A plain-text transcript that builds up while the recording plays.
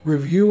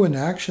Review and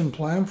action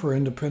plan for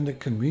independent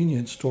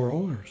convenience store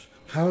owners.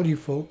 Howdy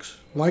folks,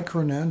 Mike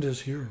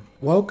Hernandez here.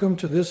 Welcome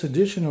to this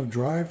edition of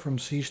Drive from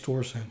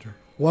C-Store Center.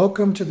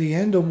 Welcome to the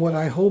end of what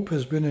I hope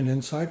has been an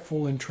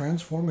insightful and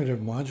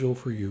transformative module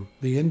for you,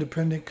 the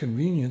independent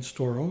convenience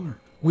store owner.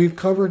 We've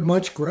covered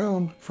much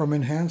ground from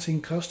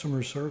enhancing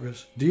customer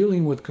service,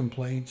 dealing with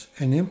complaints,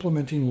 and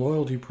implementing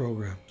loyalty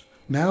programs.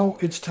 Now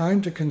it's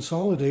time to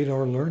consolidate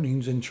our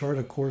learnings and chart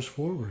a course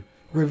forward.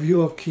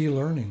 Review of key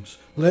learnings.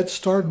 Let's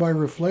start by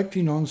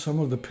reflecting on some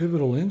of the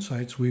pivotal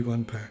insights we've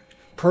unpacked.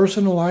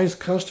 Personalized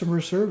customer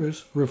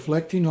service.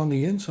 Reflecting on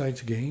the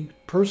insights gained,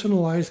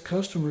 personalized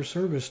customer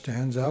service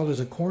stands out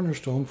as a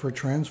cornerstone for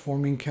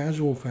transforming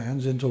casual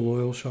fans into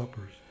loyal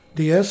shoppers.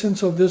 The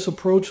essence of this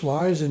approach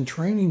lies in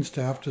training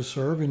staff to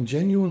serve and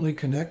genuinely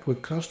connect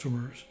with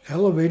customers,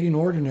 elevating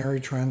ordinary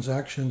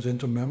transactions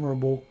into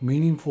memorable,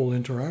 meaningful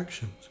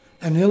interactions.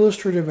 An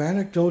illustrative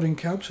anecdote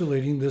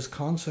encapsulating this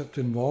concept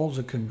involves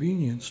a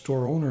convenience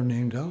store owner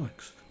named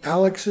Alex.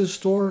 Alex's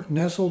store,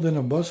 nestled in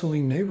a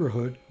bustling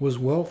neighborhood, was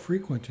well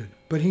frequented,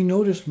 but he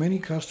noticed many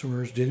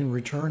customers didn't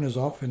return as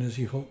often as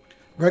he hoped.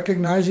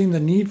 Recognizing the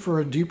need for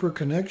a deeper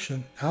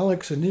connection,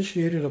 Alex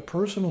initiated a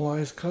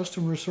personalized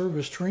customer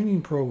service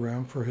training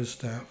program for his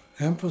staff,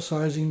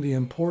 emphasizing the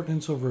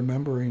importance of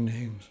remembering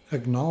names,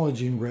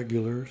 acknowledging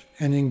regulars,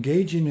 and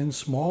engaging in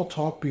small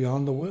talk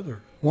beyond the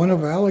weather. One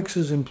of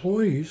Alex's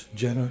employees,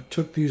 Jenna,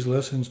 took these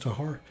lessons to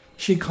heart.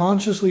 She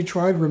consciously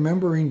tried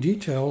remembering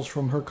details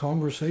from her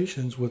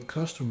conversations with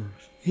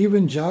customers,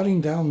 even jotting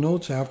down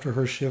notes after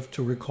her shift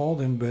to recall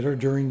them better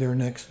during their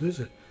next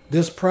visit.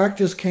 This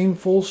practice came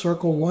full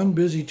circle one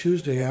busy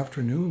Tuesday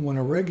afternoon when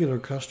a regular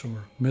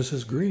customer,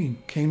 Mrs. Green,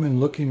 came in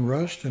looking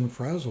rushed and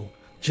frazzled.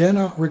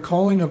 Jenna,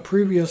 recalling a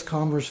previous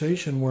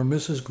conversation where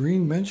Mrs.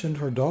 Green mentioned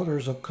her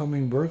daughter's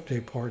upcoming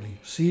birthday party,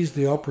 seized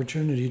the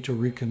opportunity to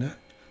reconnect.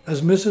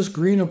 As Mrs.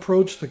 Green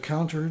approached the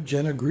counter,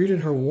 Jenna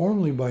greeted her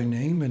warmly by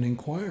name and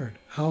inquired,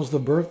 "How's the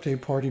birthday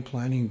party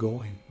planning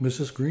going,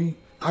 Mrs. Green?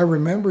 I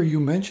remember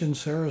you mentioned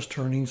Sarah's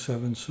turning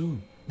 7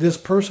 soon." This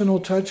personal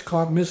touch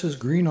caught Mrs.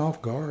 Green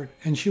off guard,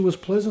 and she was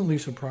pleasantly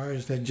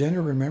surprised that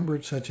Jenna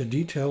remembered such a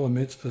detail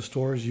amidst the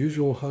store's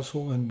usual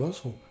hustle and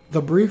bustle.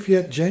 The brief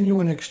yet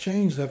genuine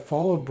exchange that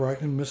followed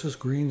brightened Mrs.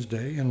 Green's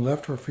day and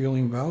left her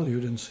feeling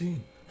valued and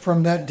seen.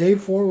 From that day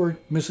forward,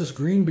 Mrs.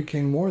 Green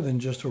became more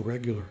than just a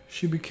regular.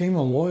 She became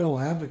a loyal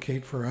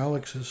advocate for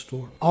Alex's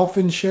store,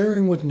 often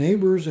sharing with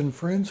neighbors and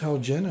friends how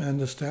Jenna and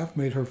the staff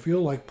made her feel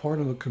like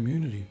part of the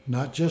community,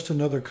 not just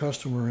another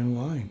customer in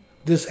line.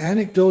 This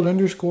anecdote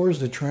underscores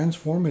the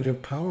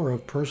transformative power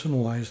of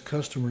personalized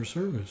customer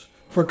service.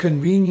 For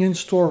convenience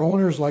store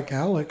owners like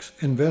Alex,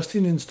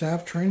 investing in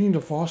staff training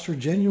to foster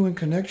genuine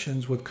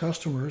connections with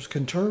customers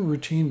can turn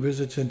routine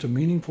visits into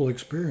meaningful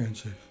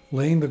experiences,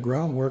 laying the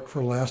groundwork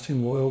for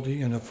lasting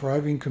loyalty and a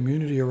thriving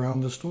community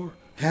around the store.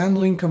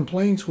 Handling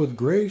complaints with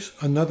grace.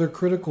 Another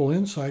critical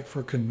insight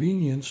for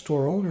convenience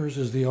store owners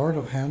is the art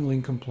of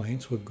handling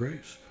complaints with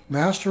grace.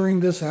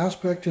 Mastering this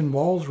aspect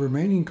involves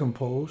remaining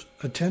composed,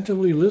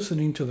 attentively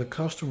listening to the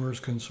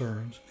customer's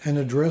concerns, and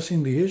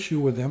addressing the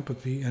issue with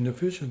empathy and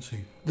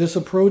efficiency. This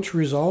approach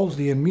resolves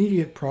the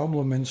immediate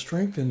problem and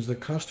strengthens the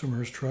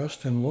customer's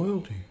trust and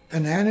loyalty.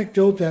 An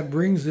anecdote that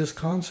brings this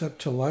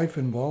concept to life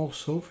involves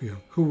Sophia,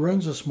 who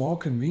runs a small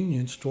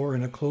convenience store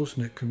in a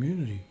close-knit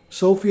community.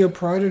 Sophia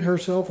prided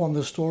herself on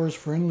the store's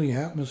friendly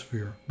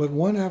atmosphere, but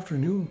one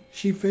afternoon,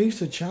 she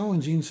faced a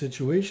challenging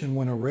situation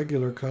when a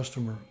regular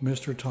customer,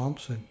 Mr.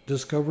 Thompson,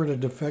 discovered a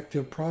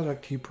defective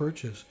product he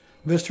purchased.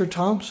 Mr.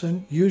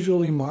 Thompson,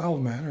 usually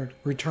mild-mannered,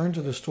 returned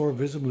to the store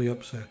visibly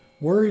upset,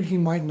 worried he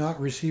might not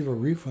receive a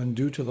refund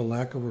due to the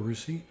lack of a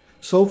receipt.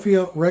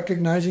 Sophia,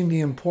 recognizing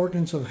the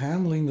importance of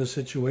handling the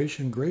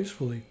situation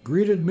gracefully,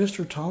 greeted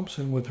Mr.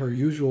 Thompson with her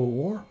usual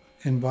warmth,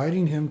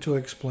 inviting him to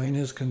explain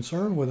his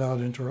concern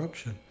without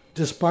interruption.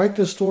 Despite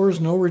the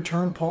store's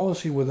no-return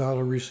policy without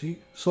a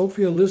receipt,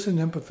 Sophia listened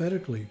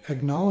empathetically,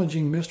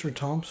 acknowledging Mr.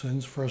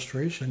 Thompson's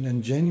frustration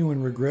and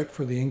genuine regret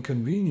for the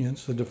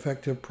inconvenience the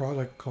defective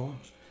product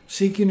caused.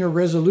 Seeking a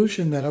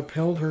resolution that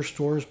upheld her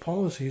store's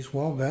policies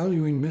while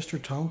valuing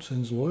Mr.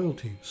 Thompson's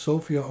loyalty,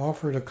 Sophia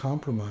offered a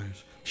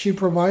compromise. She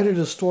provided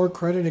a store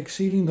credit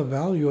exceeding the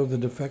value of the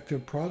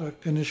defective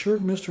product and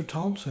assured Mr.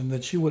 Thompson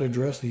that she would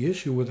address the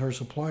issue with her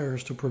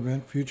suppliers to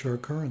prevent future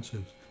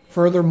occurrences.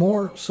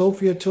 Furthermore,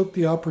 Sophia took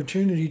the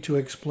opportunity to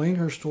explain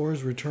her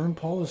store's return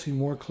policy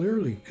more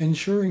clearly,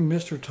 ensuring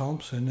Mr.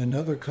 Thompson and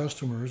other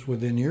customers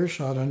within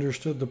earshot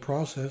understood the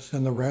process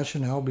and the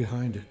rationale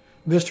behind it.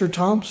 Mr.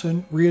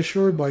 Thompson,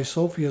 reassured by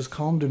Sophia's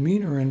calm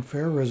demeanor and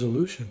fair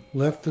resolution,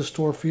 left the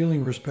store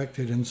feeling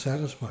respected and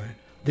satisfied.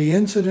 The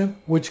incident,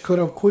 which could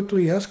have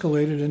quickly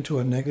escalated into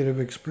a negative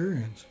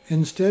experience,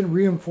 instead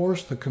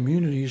reinforced the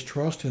community's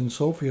trust in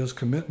Sophia's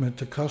commitment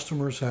to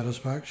customer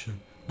satisfaction.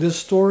 This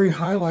story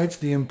highlights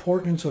the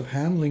importance of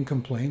handling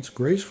complaints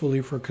gracefully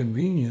for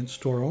convenience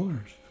store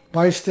owners.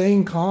 By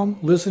staying calm,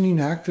 listening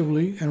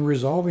actively, and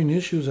resolving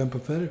issues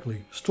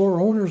empathetically, store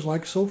owners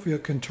like Sophia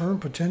can turn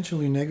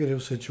potentially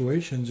negative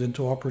situations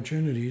into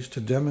opportunities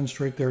to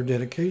demonstrate their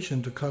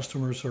dedication to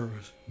customer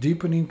service,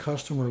 deepening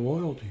customer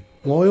loyalty.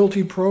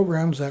 Loyalty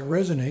programs that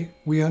resonate.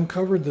 We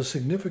uncovered the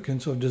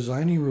significance of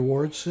designing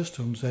reward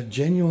systems that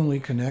genuinely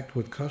connect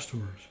with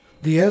customers.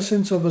 The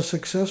essence of a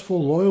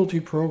successful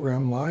loyalty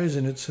program lies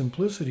in its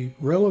simplicity,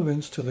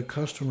 relevance to the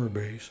customer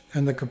base,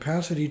 and the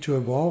capacity to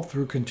evolve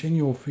through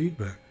continual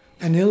feedback.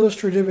 An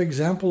illustrative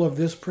example of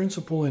this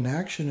principle in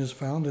action is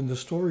found in the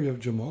story of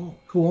Jamal,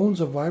 who owns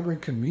a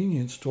vibrant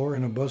convenience store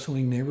in a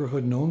bustling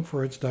neighborhood known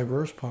for its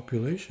diverse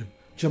population.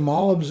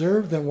 Jamal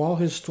observed that while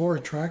his store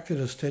attracted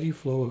a steady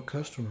flow of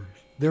customers,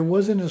 there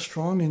wasn't a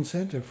strong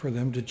incentive for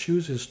them to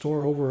choose his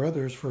store over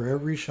others for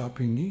every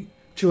shopping need.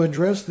 To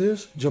address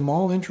this,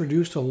 Jamal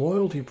introduced a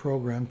loyalty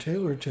program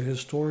tailored to his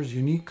store's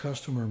unique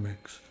customer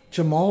mix.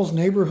 Jamal's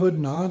Neighborhood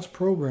Nods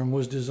program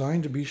was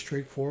designed to be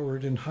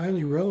straightforward and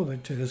highly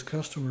relevant to his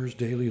customers'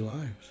 daily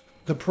lives.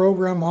 The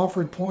program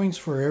offered points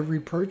for every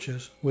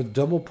purchase, with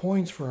double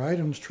points for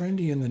items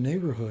trendy in the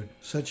neighborhood,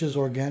 such as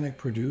organic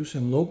produce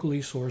and locally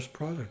sourced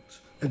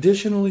products.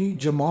 Additionally,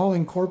 Jamal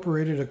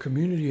incorporated a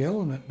community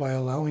element by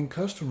allowing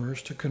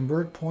customers to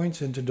convert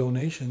points into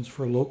donations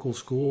for local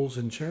schools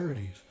and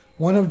charities.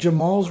 One of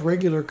Jamal's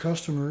regular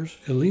customers,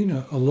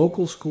 Elena, a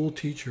local school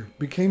teacher,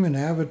 became an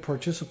avid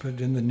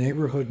participant in the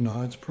Neighborhood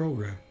Nods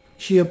program.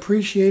 She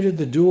appreciated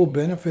the dual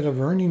benefit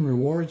of earning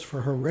rewards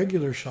for her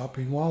regular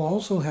shopping while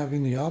also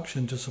having the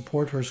option to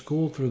support her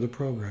school through the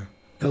program.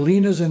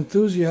 Elena's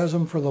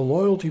enthusiasm for the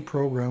loyalty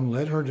program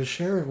led her to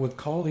share it with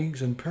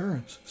colleagues and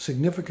parents,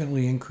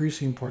 significantly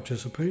increasing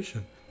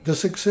participation. The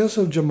success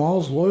of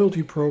Jamal's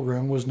loyalty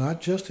program was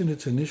not just in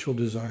its initial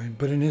design,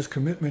 but in his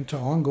commitment to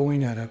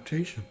ongoing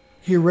adaptation.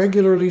 He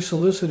regularly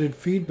solicited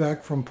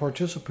feedback from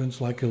participants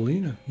like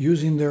Elena,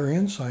 using their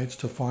insights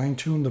to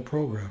fine-tune the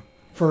program.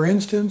 For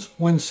instance,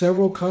 when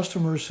several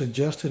customers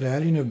suggested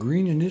adding a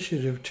green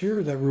initiative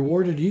tier that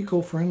rewarded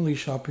eco-friendly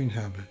shopping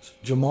habits,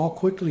 Jamal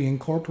quickly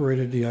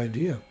incorporated the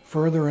idea,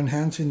 further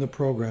enhancing the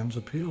program's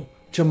appeal.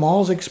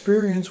 Jamal's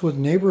experience with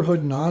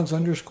Neighborhood Nods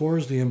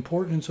underscores the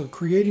importance of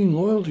creating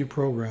loyalty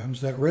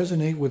programs that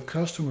resonate with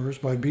customers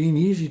by being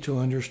easy to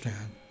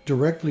understand,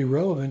 directly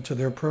relevant to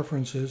their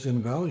preferences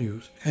and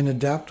values, and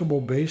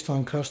adaptable based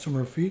on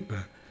customer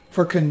feedback.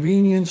 For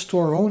convenience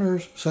store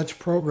owners, such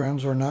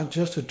programs are not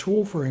just a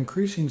tool for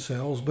increasing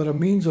sales, but a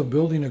means of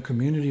building a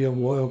community of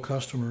loyal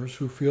customers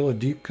who feel a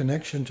deep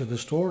connection to the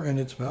store and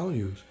its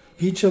values.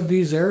 Each of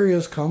these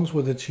areas comes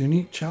with its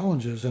unique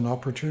challenges and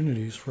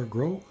opportunities for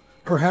growth.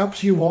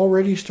 Perhaps you've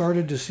already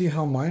started to see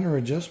how minor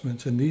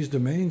adjustments in these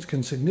domains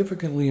can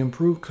significantly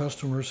improve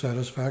customer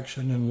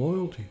satisfaction and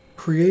loyalty,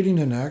 creating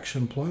an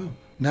action plan.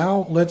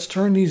 Now, let's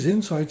turn these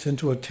insights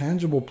into a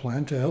tangible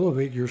plan to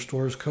elevate your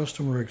store's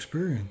customer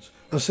experience.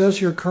 Assess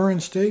your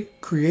current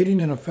state. Creating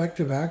an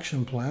effective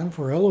action plan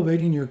for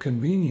elevating your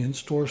convenience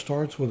store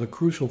starts with a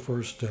crucial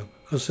first step,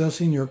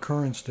 assessing your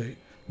current state.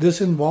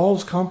 This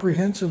involves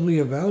comprehensively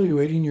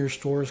evaluating your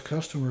store's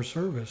customer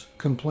service,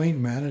 complaint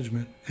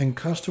management, and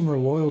customer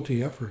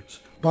loyalty efforts.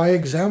 By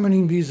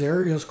examining these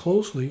areas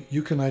closely,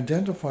 you can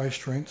identify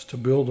strengths to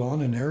build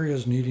on and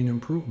areas needing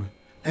improvement.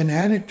 An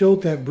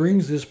anecdote that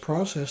brings this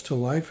process to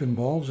life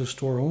involves a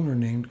store owner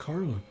named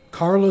Carla.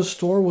 Carla's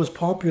store was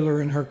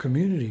popular in her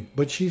community,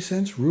 but she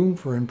sensed room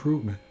for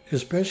improvement,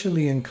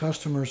 especially in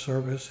customer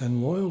service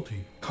and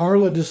loyalty.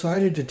 Carla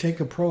decided to take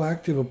a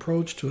proactive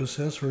approach to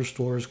assess her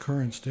store's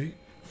current state.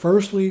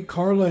 Firstly,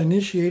 Carla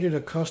initiated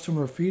a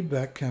customer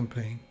feedback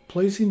campaign,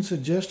 placing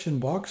suggestion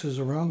boxes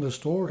around the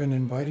store and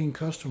inviting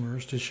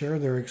customers to share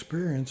their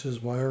experiences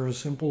via a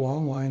simple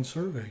online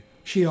survey.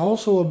 She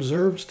also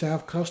observed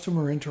staff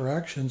customer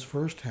interactions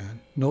firsthand,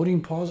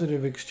 noting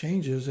positive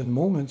exchanges and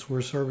moments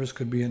where service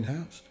could be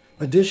enhanced.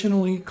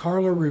 Additionally,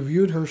 Carla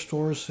reviewed her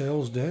store's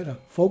sales data,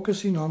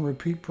 focusing on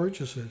repeat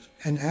purchases,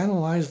 and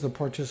analyzed the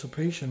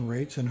participation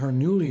rates in her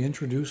newly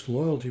introduced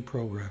loyalty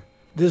program.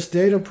 This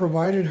data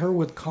provided her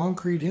with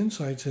concrete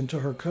insights into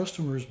her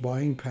customers'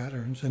 buying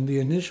patterns and the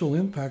initial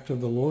impact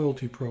of the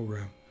loyalty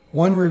program.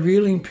 One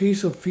revealing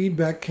piece of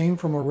feedback came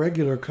from a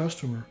regular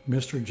customer,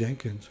 Mr.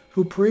 Jenkins,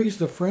 who praised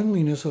the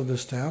friendliness of the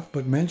staff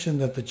but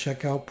mentioned that the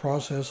checkout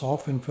process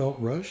often felt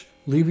rushed,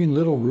 leaving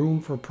little room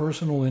for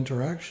personal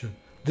interaction.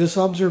 This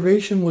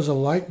observation was a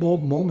light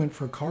bulb moment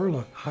for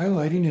Carla,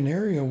 highlighting an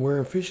area where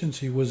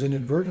efficiency was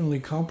inadvertently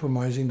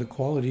compromising the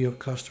quality of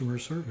customer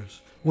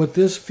service. With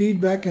this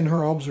feedback and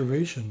her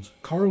observations,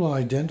 Carla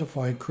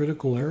identified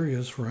critical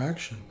areas for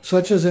action,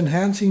 such as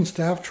enhancing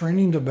staff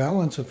training to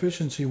balance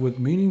efficiency with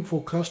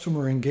meaningful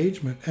customer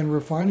engagement and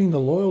refining the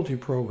loyalty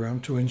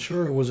program to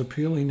ensure it was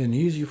appealing and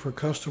easy for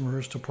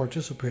customers to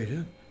participate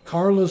in.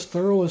 Carla's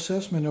thorough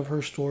assessment of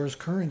her store's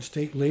current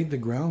state laid the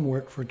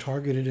groundwork for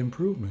targeted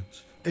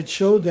improvements. It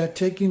showed that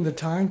taking the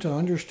time to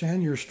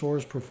understand your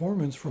store's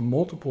performance from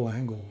multiple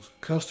angles,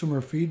 customer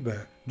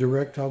feedback,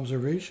 direct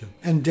observation.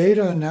 And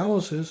data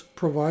analysis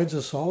provides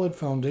a solid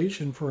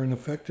foundation for an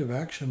effective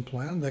action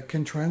plan that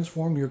can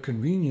transform your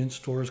convenience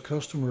store's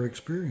customer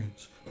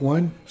experience.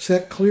 1.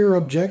 Set clear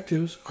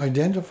objectives.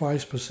 Identify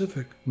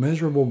specific,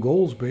 measurable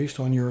goals based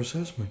on your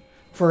assessment.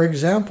 For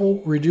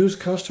example, reduce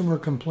customer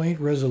complaint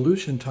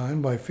resolution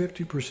time by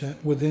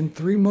 50% within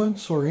 3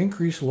 months or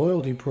increase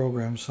loyalty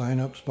program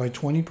signups by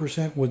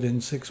 20% within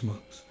 6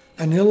 months.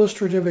 An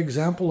illustrative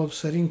example of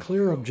setting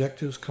clear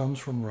objectives comes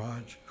from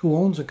Raj, who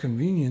owns a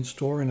convenience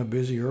store in a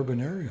busy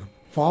urban area.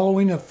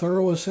 Following a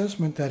thorough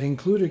assessment that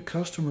included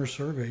customer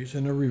surveys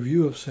and a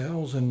review of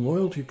sales and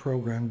loyalty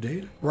program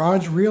data,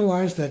 Raj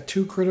realized that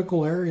 2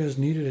 critical areas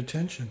needed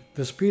attention: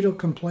 the speed of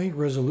complaint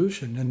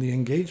resolution and the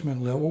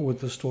engagement level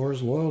with the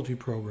store's loyalty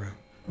program.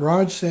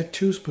 Raj set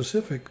 2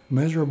 specific,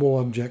 measurable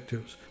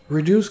objectives: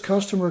 reduce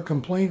customer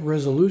complaint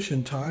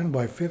resolution time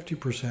by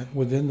 50%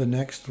 within the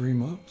next 3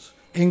 months,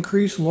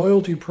 increase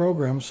loyalty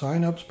program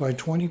signups by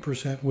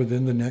 20%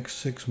 within the next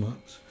 6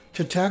 months.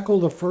 To tackle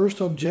the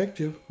first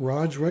objective,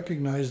 Raj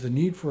recognized the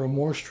need for a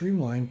more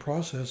streamlined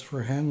process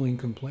for handling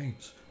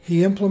complaints.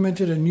 He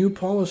implemented a new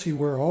policy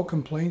where all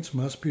complaints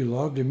must be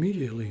logged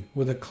immediately,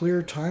 with a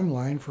clear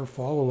timeline for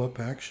follow-up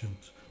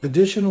actions.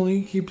 Additionally,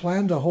 he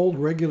planned to hold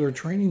regular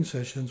training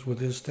sessions with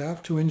his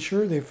staff to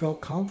ensure they felt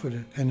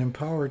confident and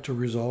empowered to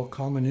resolve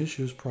common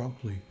issues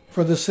promptly.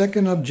 For the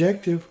second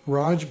objective,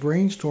 Raj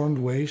brainstormed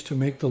ways to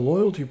make the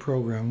loyalty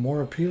program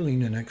more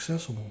appealing and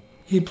accessible.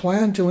 He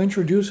planned to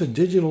introduce a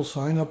digital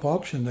sign-up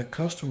option that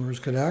customers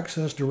could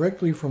access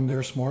directly from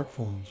their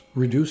smartphones,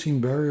 reducing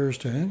barriers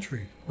to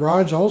entry.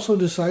 Raj also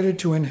decided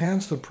to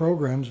enhance the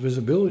program's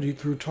visibility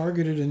through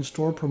targeted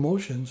in-store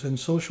promotions and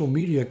social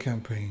media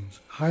campaigns,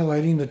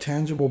 highlighting the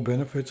tangible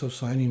benefits of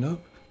signing up.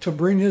 To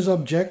bring his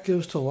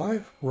objectives to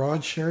life,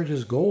 Raj shared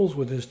his goals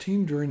with his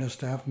team during a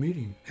staff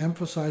meeting,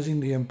 emphasizing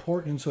the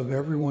importance of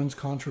everyone's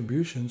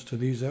contributions to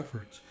these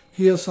efforts.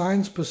 He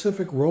assigned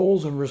specific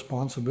roles and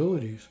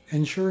responsibilities,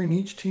 ensuring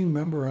each team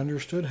member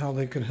understood how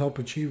they could help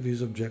achieve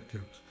these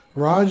objectives.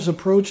 Raj's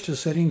approach to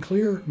setting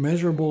clear,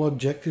 measurable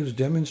objectives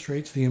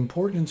demonstrates the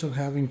importance of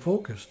having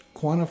focused,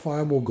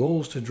 quantifiable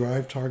goals to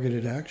drive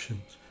targeted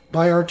actions.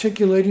 By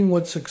articulating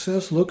what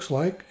success looks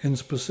like in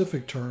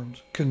specific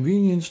terms,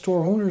 convenience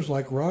store owners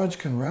like Raj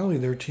can rally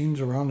their teams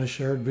around a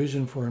shared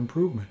vision for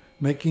improvement,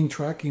 making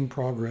tracking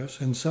progress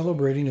and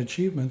celebrating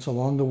achievements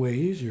along the way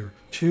easier.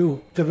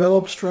 2.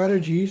 Develop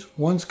strategies.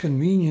 Once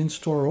convenience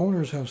store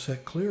owners have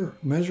set clear,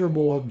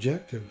 measurable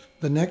objectives,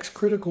 the next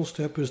critical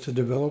step is to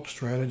develop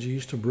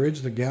strategies to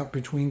bridge the gap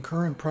between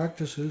current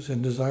practices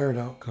and desired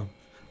outcomes.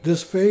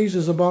 This phase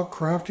is about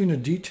crafting a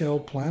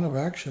detailed plan of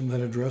action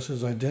that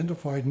addresses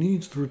identified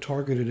needs through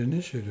targeted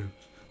initiatives.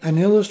 An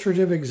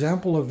illustrative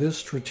example of this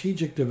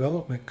strategic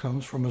development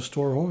comes from a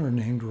store owner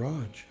named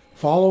Raj.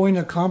 Following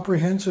a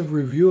comprehensive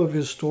review of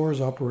his store's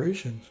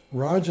operations,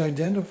 Raj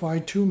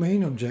identified 2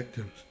 main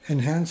objectives: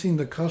 enhancing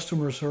the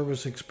customer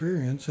service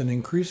experience and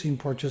increasing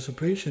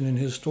participation in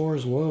his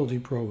store's loyalty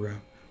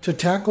program. To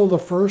tackle the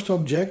first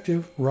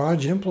objective,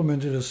 Raj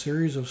implemented a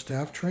series of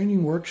staff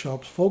training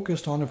workshops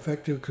focused on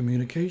effective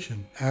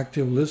communication,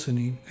 active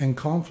listening, and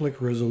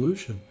conflict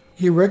resolution.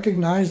 He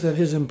recognized that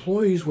his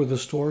employees were the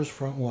store's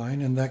front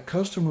line and that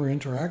customer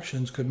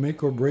interactions could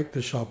make or break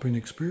the shopping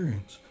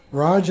experience.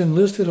 Raj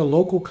enlisted a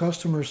local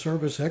customer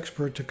service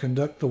expert to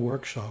conduct the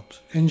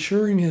workshops,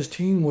 ensuring his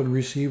team would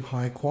receive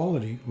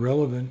high-quality,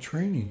 relevant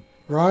training.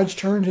 Raj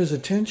turned his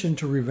attention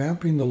to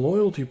revamping the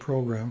loyalty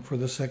program for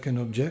the second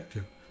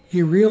objective.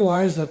 He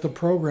realized that the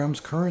program's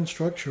current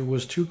structure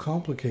was too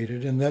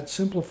complicated and that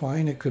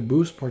simplifying it could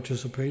boost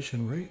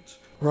participation rates.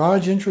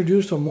 Raj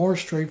introduced a more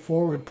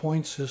straightforward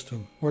points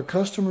system, where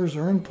customers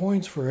earn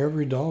points for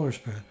every dollar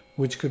spent,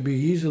 which could be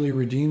easily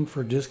redeemed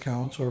for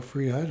discounts or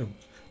free items.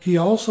 He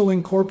also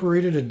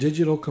incorporated a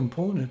digital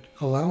component,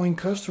 allowing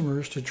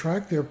customers to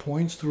track their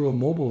points through a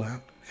mobile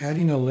app,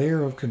 adding a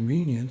layer of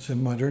convenience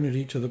and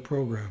modernity to the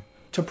program.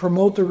 To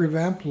promote the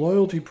revamped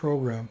loyalty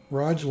program,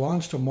 Raj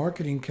launched a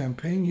marketing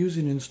campaign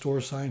using in-store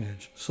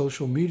signage,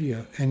 social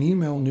media, and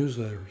email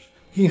newsletters.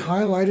 He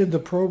highlighted the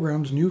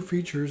program's new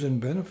features and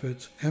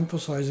benefits,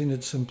 emphasizing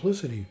its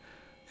simplicity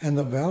and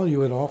the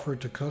value it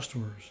offered to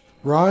customers.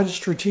 Raj's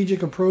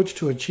strategic approach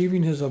to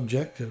achieving his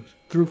objectives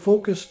through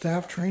focused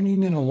staff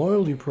training and a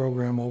loyalty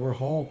program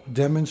overhaul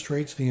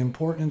demonstrates the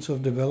importance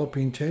of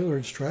developing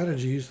tailored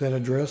strategies that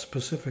address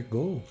specific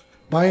goals.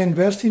 By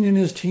investing in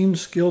his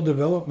team's skill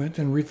development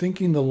and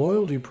rethinking the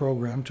loyalty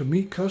program to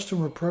meet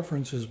customer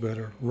preferences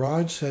better,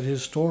 Raj set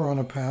his store on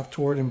a path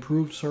toward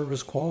improved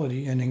service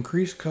quality and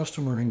increased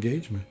customer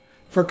engagement.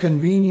 For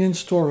convenience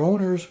store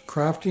owners,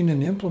 crafting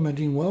and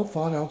implementing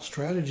well-thought-out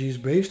strategies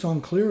based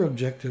on clear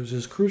objectives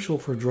is crucial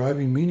for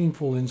driving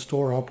meaningful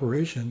in-store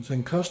operations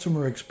and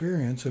customer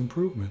experience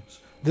improvements.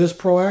 This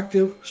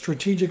proactive,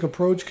 strategic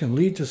approach can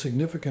lead to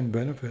significant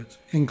benefits,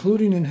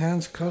 including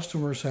enhanced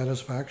customer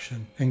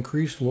satisfaction,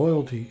 increased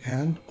loyalty,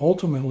 and,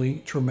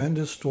 ultimately,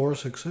 tremendous store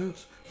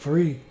success.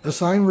 3.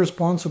 Assign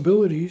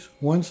responsibilities.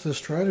 Once the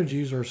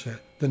strategies are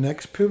set, The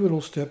next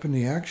pivotal step in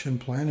the action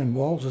plan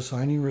involves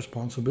assigning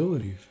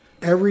responsibilities.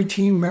 Every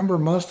team member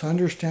must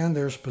understand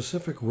their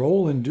specific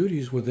role and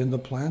duties within the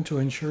plan to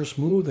ensure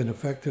smooth and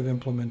effective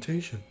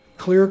implementation.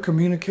 Clear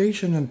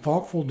communication and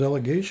thoughtful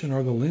delegation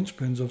are the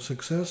linchpins of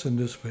success in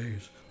this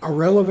phase. A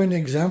relevant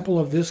example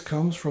of this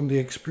comes from the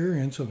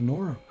experience of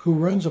Nora, who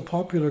runs a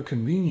popular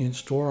convenience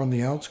store on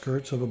the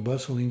outskirts of a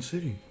bustling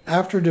city.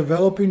 After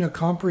developing a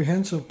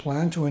comprehensive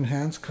plan to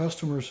enhance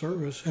customer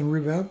service and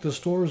revamp the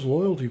store's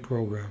loyalty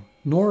program,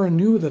 Nora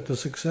knew that the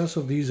success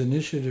of these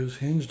initiatives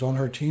hinged on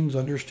her team's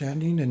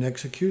understanding and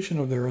execution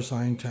of their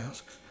assigned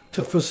tasks.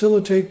 To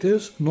facilitate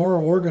this, Nora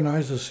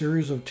organized a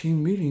series of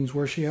team meetings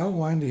where she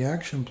outlined the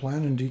action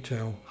plan in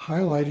detail,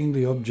 highlighting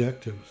the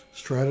objectives,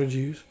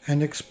 strategies,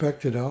 and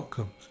expected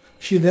outcomes.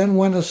 She then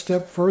went a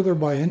step further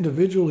by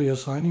individually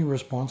assigning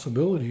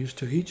responsibilities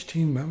to each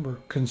team member,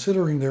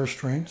 considering their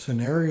strengths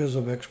and areas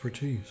of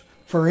expertise.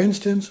 For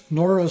instance,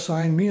 Nora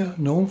assigned Mia,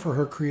 known for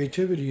her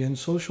creativity and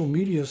social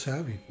media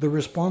savvy, the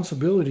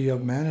responsibility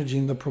of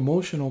managing the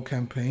promotional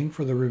campaign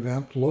for the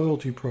revamped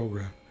loyalty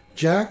program.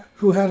 Jack,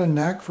 who had a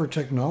knack for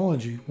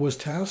technology, was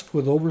tasked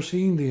with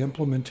overseeing the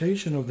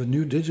implementation of the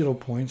new digital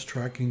points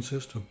tracking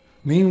system.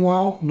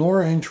 Meanwhile,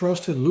 Nora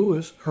entrusted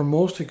Lewis, her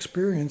most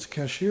experienced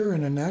cashier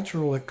and a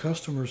natural at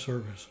customer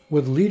service,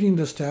 with leading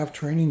the staff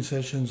training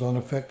sessions on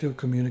effective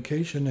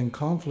communication and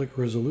conflict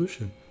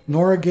resolution.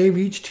 Nora gave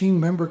each team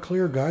member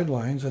clear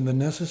guidelines and the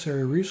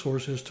necessary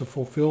resources to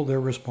fulfill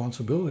their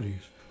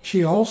responsibilities.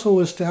 She also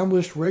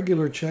established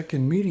regular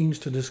check-in meetings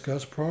to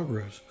discuss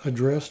progress,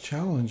 address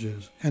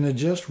challenges, and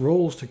adjust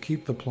roles to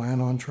keep the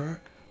plan on track.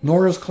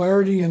 Nora's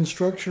clarity and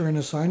structure in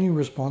assigning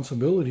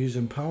responsibilities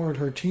empowered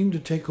her team to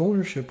take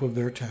ownership of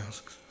their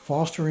tasks,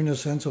 fostering a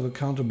sense of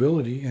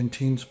accountability and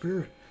team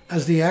spirit.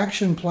 As the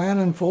action plan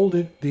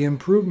unfolded, the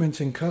improvements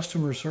in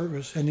customer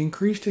service and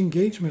increased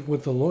engagement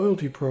with the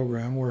loyalty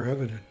program were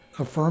evident,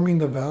 affirming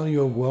the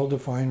value of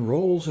well-defined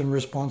roles and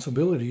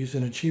responsibilities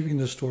in achieving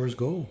the store's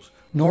goals.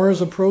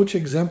 Nora's approach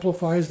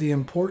exemplifies the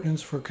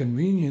importance for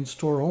convenience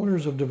store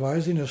owners of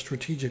devising a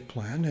strategic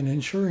plan and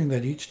ensuring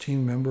that each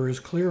team member is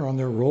clear on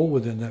their role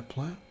within that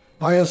plan.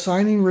 By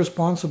assigning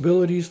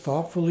responsibilities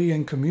thoughtfully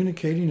and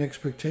communicating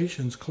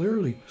expectations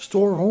clearly,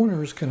 store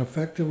owners can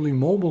effectively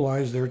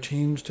mobilize their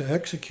teams to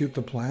execute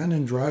the plan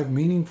and drive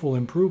meaningful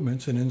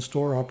improvements in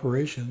in-store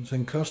operations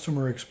and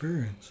customer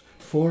experience.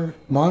 4.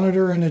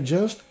 Monitor and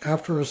adjust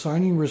after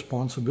assigning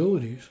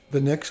responsibilities.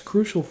 The next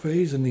crucial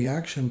phase in the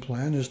action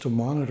plan is to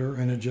monitor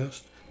and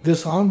adjust.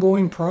 This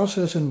ongoing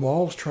process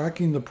involves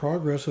tracking the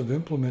progress of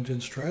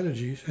implemented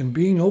strategies and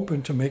being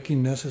open to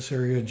making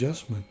necessary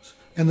adjustments.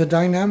 In the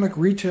dynamic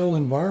retail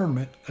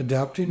environment,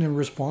 adapting and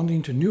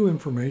responding to new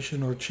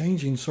information or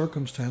changing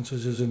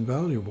circumstances is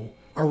invaluable.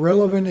 A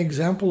relevant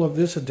example of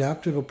this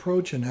adaptive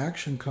approach in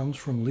action comes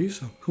from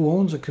Lisa, who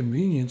owns a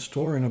convenience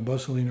store in a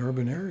bustling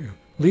urban area.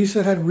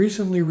 Lisa had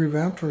recently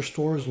revamped her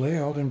store's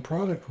layout and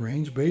product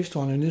range based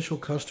on initial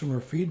customer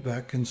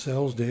feedback and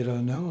sales data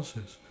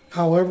analysis.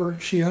 However,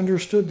 she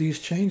understood these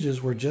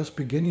changes were just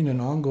beginning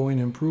an ongoing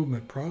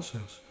improvement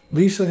process.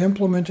 Lisa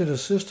implemented a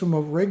system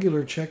of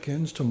regular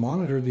check-ins to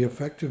monitor the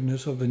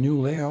effectiveness of the new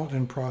layout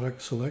and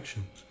product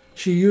selections.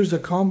 She used a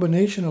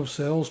combination of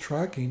sales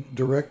tracking,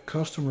 direct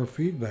customer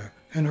feedback,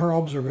 and her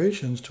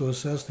observations to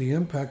assess the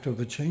impact of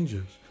the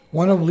changes.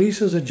 One of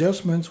Lisa's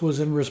adjustments was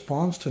in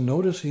response to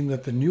noticing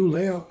that the new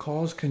layout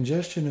caused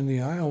congestion in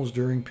the aisles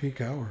during peak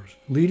hours,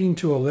 leading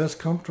to a less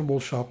comfortable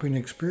shopping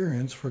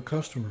experience for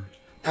customers.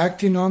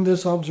 Acting on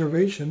this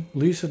observation,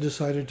 Lisa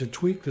decided to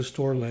tweak the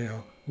store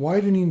layout,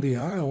 widening the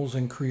aisles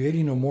and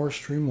creating a more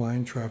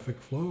streamlined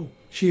traffic flow.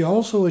 She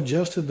also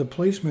adjusted the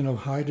placement of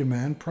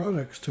high-demand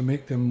products to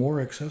make them more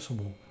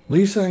accessible.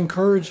 Lisa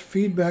encouraged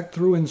feedback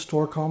through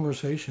in-store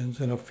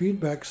conversations and a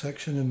feedback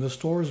section in the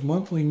store's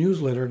monthly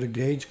newsletter to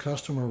gauge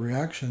customer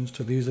reactions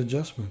to these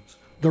adjustments.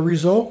 The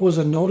result was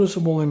a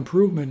noticeable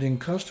improvement in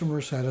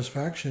customer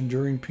satisfaction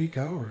during peak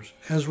hours,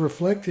 as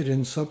reflected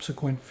in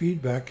subsequent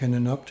feedback and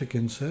an uptick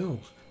in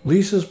sales.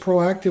 Lisa's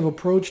proactive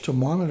approach to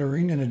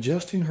monitoring and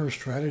adjusting her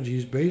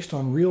strategies based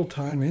on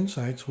real-time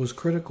insights was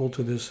critical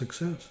to this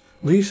success.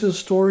 Lisa's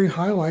story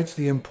highlights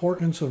the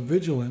importance of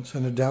vigilance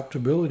and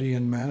adaptability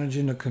in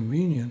managing a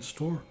convenience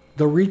store.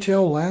 The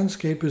retail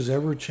landscape is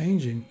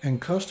ever-changing, and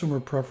customer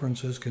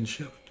preferences can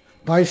shift.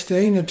 By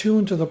staying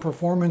attuned to the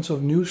performance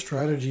of new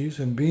strategies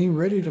and being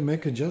ready to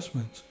make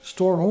adjustments,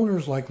 store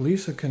owners like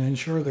Lisa can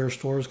ensure their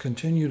stores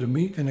continue to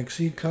meet and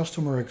exceed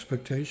customer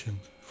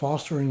expectations,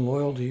 fostering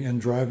loyalty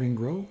and driving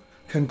growth.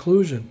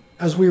 Conclusion.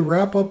 As we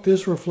wrap up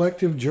this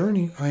reflective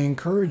journey, I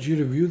encourage you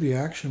to view the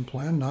action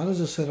plan not as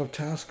a set of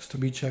tasks to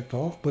be checked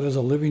off, but as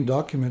a living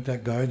document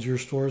that guides your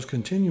store's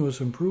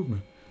continuous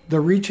improvement. The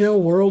retail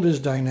world is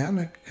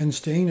dynamic, and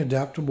staying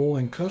adaptable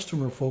and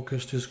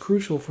customer-focused is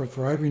crucial for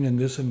thriving in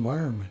this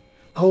environment.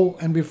 Oh,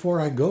 and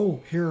before I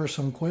go, here are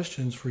some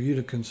questions for you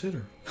to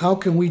consider. How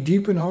can we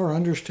deepen our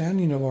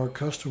understanding of our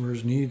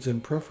customers' needs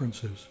and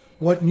preferences?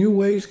 What new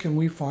ways can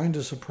we find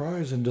to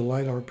surprise and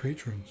delight our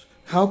patrons?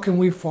 How can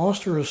we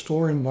foster a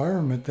store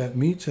environment that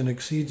meets and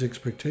exceeds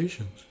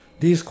expectations?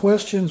 These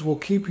questions will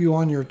keep you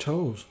on your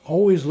toes,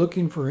 always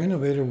looking for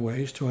innovative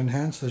ways to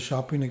enhance the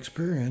shopping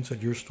experience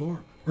at your store.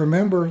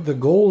 Remember, the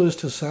goal is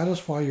to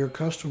satisfy your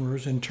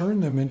customers and turn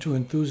them into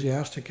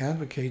enthusiastic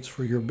advocates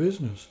for your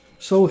business.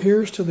 So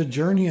here's to the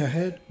journey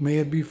ahead. May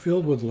it be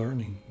filled with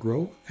learning,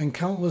 growth, and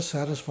countless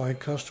satisfied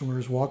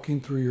customers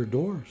walking through your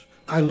doors.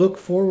 I look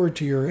forward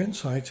to your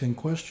insights and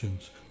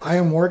questions. I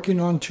am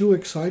working on 2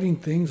 exciting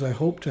things I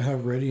hope to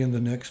have ready in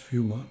the next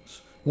few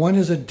months. One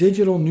is a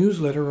digital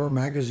newsletter or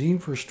magazine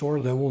for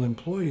store-level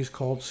employees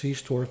called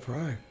C-Store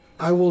Thrive.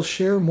 I will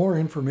share more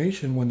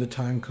information when the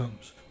time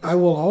comes. I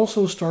will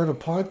also start a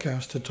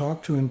podcast to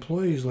talk to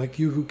employees like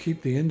you who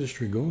keep the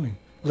industry going.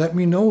 Let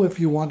me know if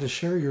you want to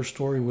share your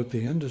story with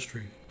the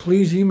industry.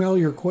 Please email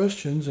your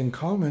questions and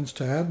comments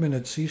to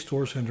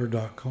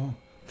admin@cstorecenter.com.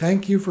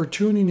 Thank you for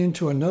tuning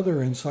into another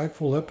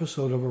insightful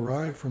episode of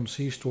Arrive from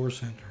C-Store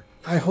Center.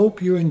 I hope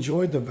you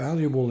enjoyed the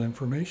valuable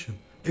information.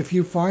 If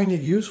you find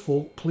it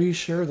useful, please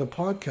share the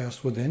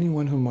podcast with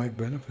anyone who might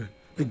benefit.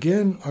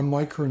 Again, I'm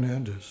Mike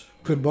Hernandez.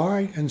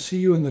 Goodbye and see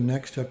you in the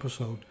next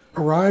episode.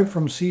 Arrive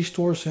from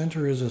C-Store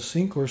Center is a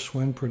sink or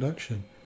swim production.